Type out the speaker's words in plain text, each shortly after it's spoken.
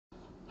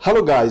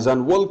Hello guys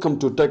and welcome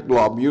to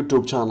TechGlob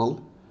YouTube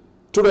channel.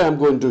 Today I'm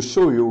going to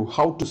show you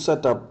how to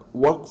set up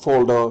work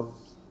folder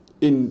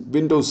in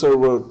Windows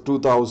Server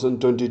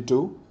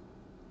 2022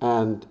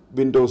 and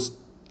Windows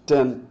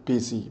 10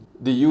 PC,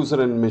 the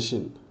user and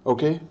machine.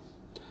 Okay,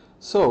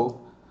 so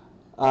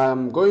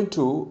I'm going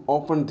to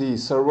open the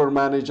server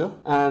manager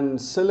and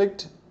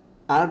select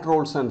add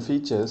roles and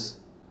features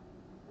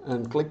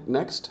and click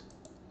next,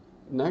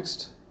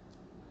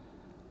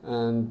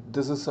 and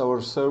this is our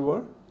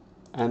server.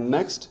 And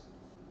next,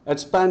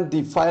 expand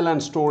the file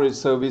and storage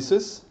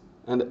services,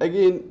 and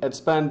again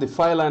expand the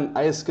file and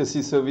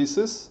iSCSI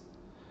services.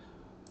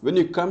 When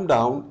you come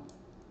down,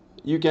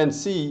 you can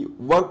see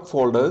work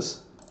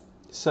folders.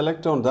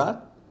 Select on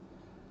that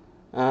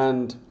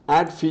and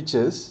add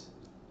features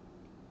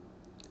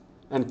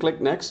and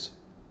click next.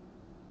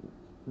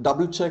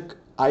 Double check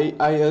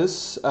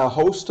IIS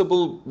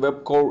Hostable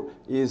Web Core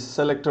is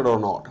selected or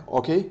not.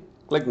 Okay,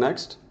 click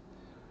next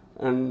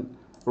and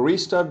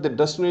restart the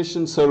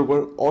destination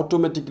server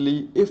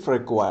automatically if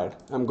required.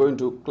 I'm going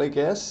to click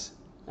yes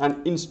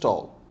and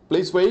install.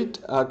 Please wait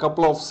a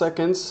couple of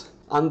seconds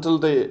until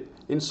the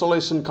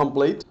installation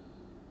complete.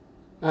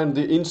 And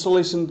the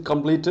installation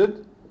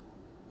completed,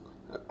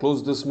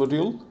 close this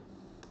module.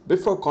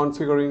 Before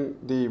configuring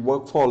the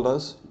work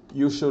folders,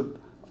 you should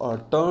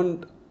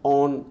turn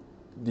on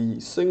the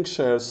sync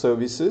share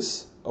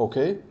services.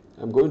 Okay,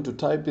 I'm going to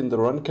type in the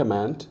run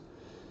command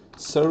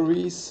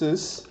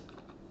services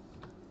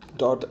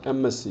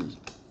 .msc,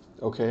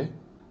 okay,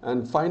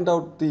 and find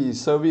out the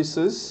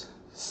services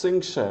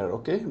sync share.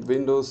 Okay,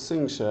 Windows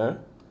sync share.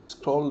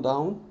 Scroll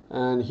down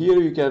and here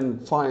you can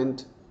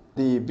find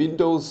the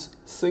Windows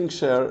sync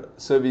share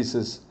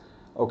services.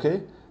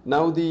 Okay,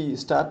 now the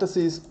status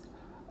is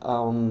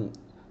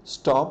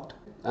stopped.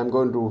 I'm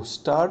going to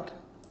start.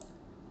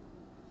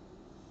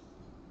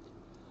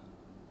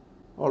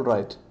 All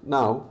right,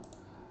 now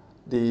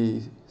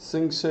the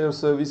sync share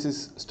service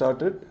is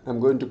started. I'm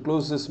going to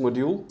close this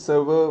module.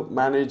 Server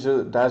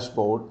manager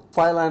dashboard,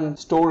 file and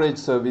storage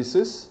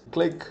services,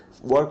 click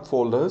work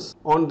folders.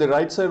 On the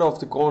right side of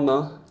the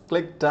corner,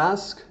 click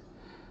task,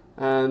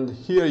 and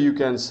here you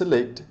can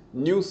select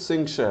new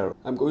sync share.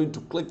 I'm going to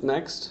click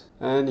next,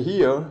 and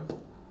here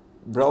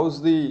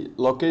browse the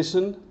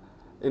location.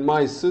 In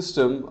my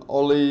system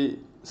only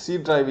C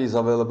drive is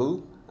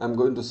available. I'm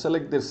going to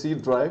select the C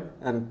drive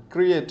and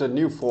create a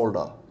new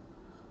folder.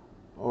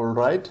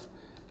 Alright,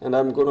 and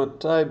I'm gonna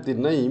type the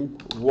name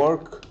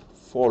work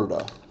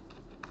folder.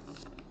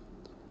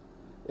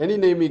 Any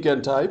name you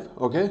can type.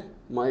 Okay, in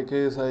my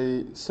case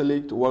I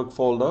select work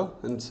folder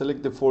and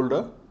select the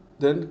folder,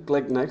 then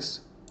click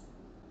next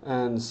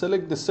and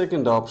select the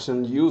second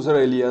option, user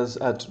alias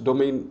at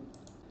domain,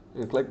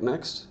 and click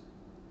next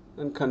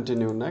and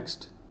continue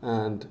next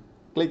and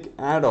click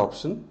add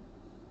option.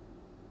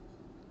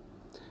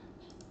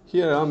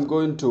 Here I'm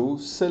going to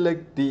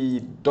select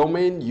the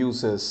domain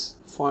users.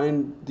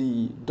 Find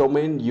the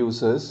domain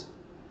users.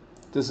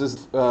 This is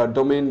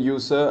domain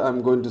user.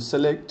 I'm going to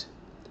select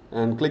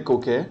and click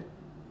OK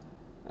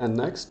and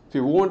next. If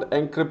you want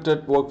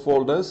encrypted work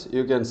folders,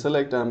 you can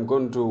select. I'm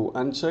going to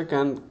uncheck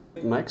and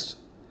click next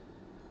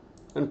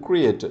and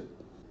create it.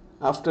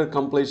 After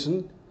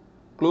completion,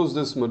 close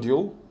this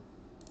module.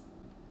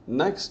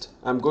 Next,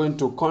 I'm going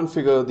to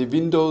configure the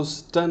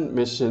Windows 10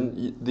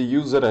 machine, the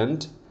user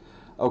end.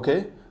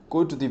 Okay,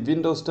 go to the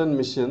Windows 10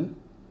 machine.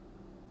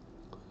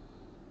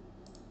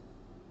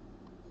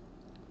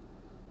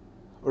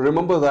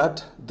 Remember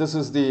that this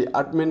is the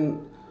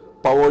admin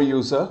power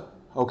user.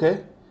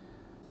 Okay,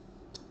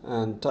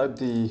 and type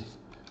the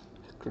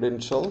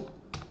credential.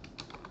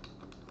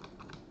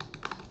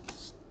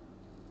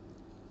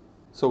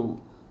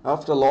 So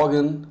after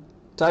login,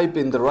 type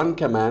in the run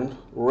command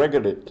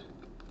regedit.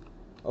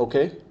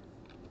 Okay,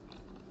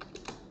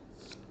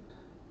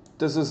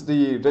 this is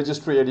the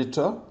registry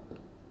editor.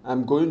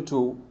 I'm going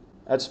to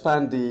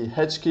expand the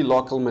H key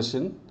local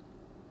machine.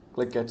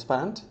 Click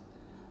expand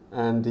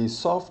and the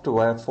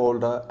software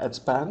folder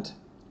expand,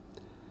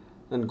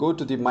 and go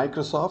to the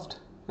Microsoft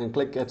and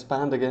click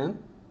expand again.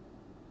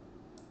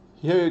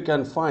 Here you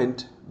can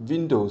find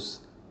Windows.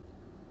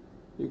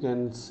 You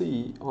can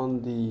see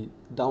on the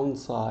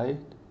downside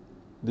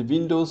the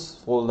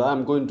Windows folder.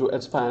 I'm going to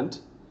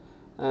expand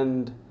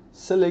and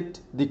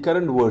select the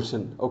current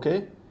version.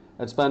 Okay,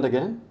 expand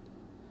again,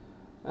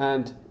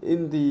 and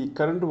in the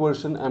current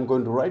version I'm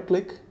going to right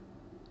click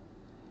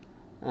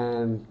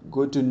and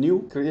go to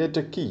new, create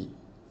a key,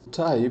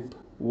 type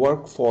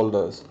work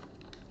folders.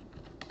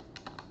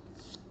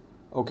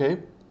 Okay,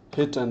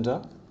 hit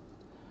enter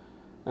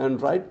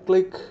and right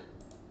click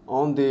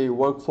on the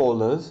work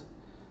folders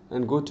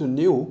and go to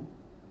new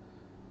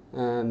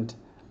and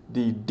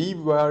the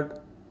dword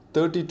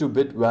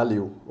 32-bit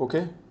value.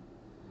 Okay,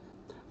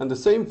 and the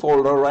same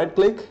folder, right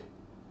click,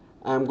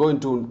 I'm going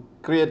to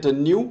create a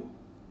new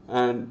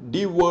and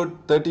dword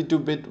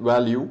 32-bit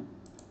value.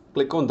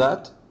 Click on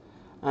that,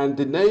 and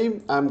the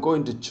name I'm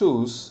going to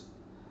choose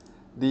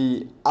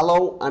the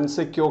allow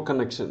unsecure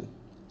connection.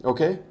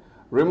 Okay,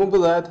 remember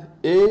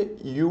that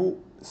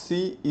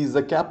AUC is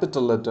a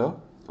capital letter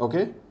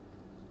okay,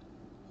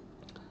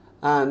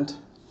 and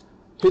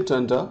hit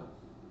enter,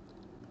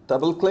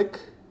 double click,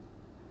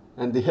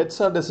 and the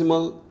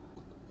hexadecimal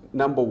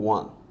number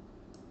 1,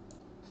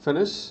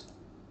 finish.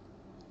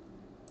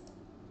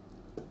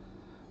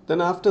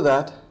 Then after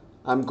that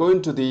I'm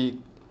going to the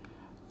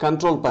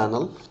control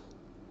panel,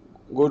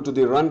 go to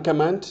the run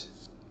command,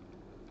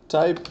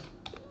 type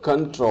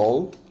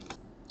control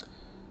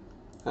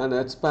and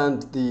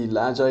expand the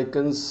large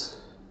icons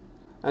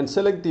and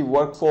select the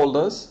work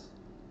folders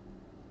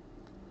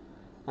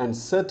and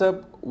set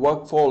up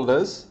work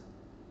folders.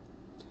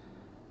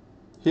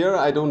 Here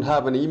I don't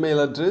have an email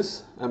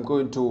address. I'm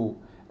going to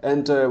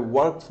enter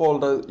work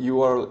folder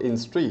URL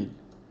instead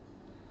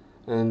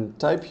and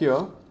type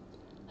here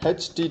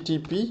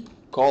http://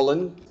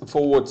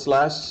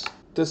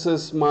 this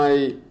is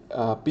my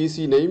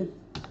PC name,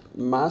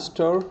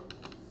 master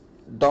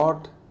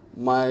dot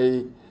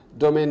my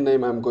domain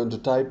name I'm going to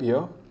type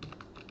here,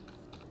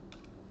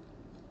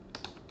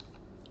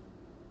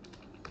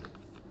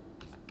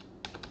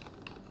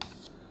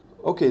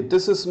 okay,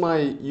 this is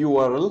my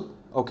URL,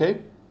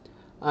 okay.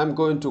 I'm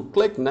going to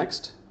click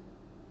next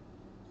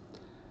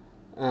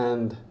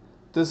and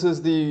this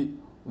is the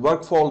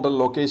work folder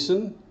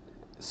location,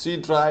 C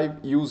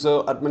drive,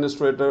 user,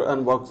 administrator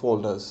and work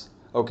folders,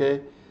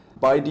 okay.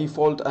 By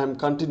default I'm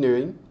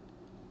continuing,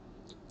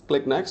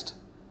 click next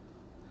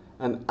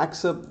and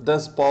accept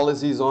this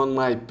policies on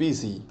my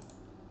PC,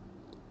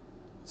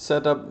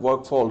 set up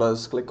work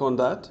folders, click on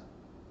that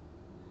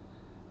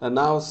and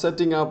now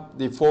setting up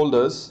the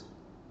folders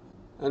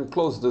and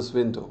close this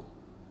window.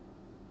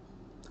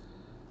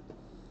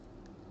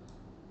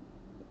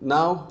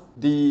 Now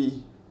the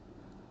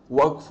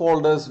work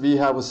folders we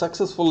have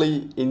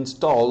successfully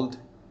installed,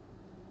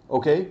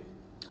 okay.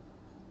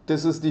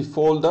 This is the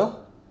folder.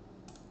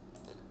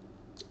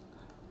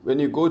 When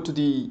you go to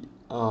the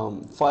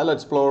file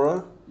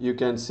explorer, you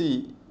can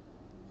see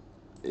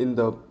in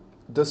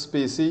this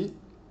PC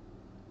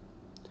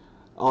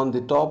on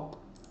the top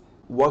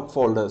work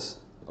folders,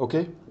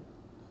 okay.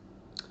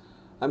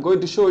 I'm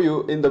going to show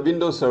you in the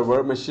Windows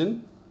Server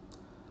machine,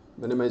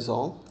 minimize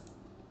all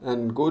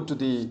and go to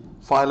the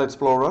file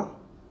explorer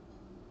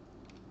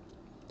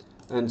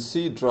and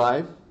C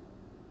drive.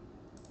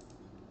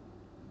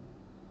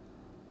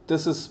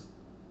 This is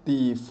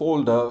the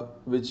folder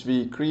which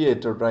we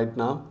created right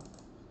now.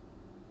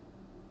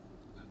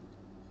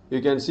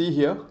 You can see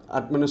here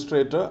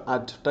administrator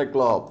at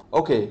TechLab.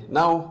 Okay,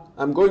 now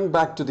I'm going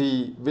back to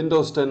the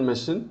Windows 10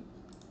 machine.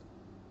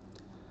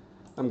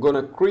 I'm going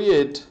to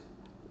create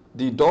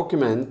the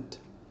document.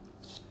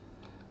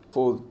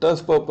 For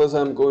test purpose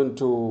I'm going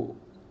to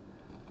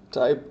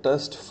type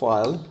test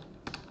file,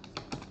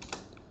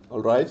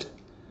 alright,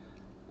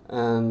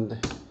 and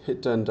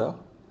hit enter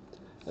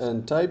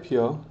and type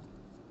here,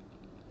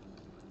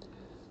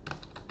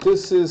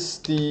 this is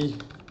the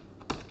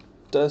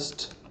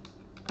test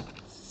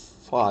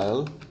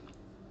file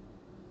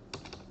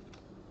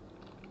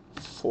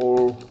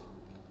for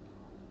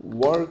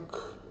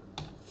work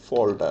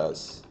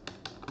folders,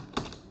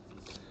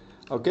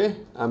 okay.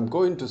 I'm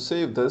going to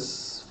save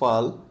this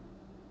file.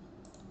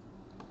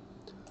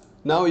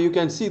 Now you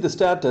can see the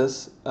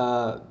status,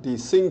 the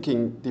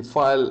syncing the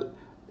file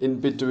in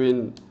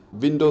between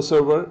Windows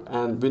Server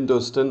and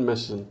Windows 10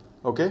 machine,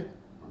 okay.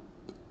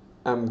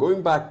 I'm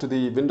going back to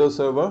the Windows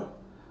Server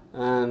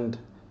and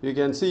you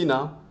can see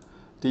now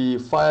the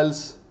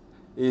files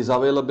is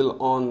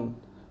available on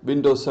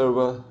Windows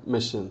Server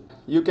machine.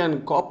 You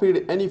can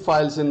copy any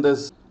files in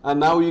this and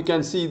now you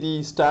can see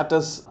the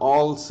status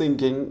all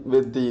syncing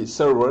with the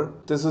server.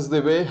 This is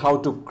the way how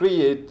to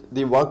create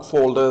the work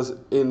folders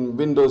in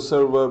Windows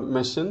Server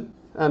machine.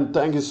 And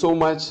thank you so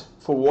much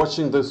for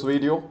watching this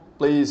video.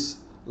 Please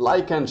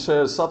like and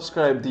share,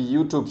 subscribe the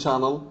YouTube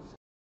channel.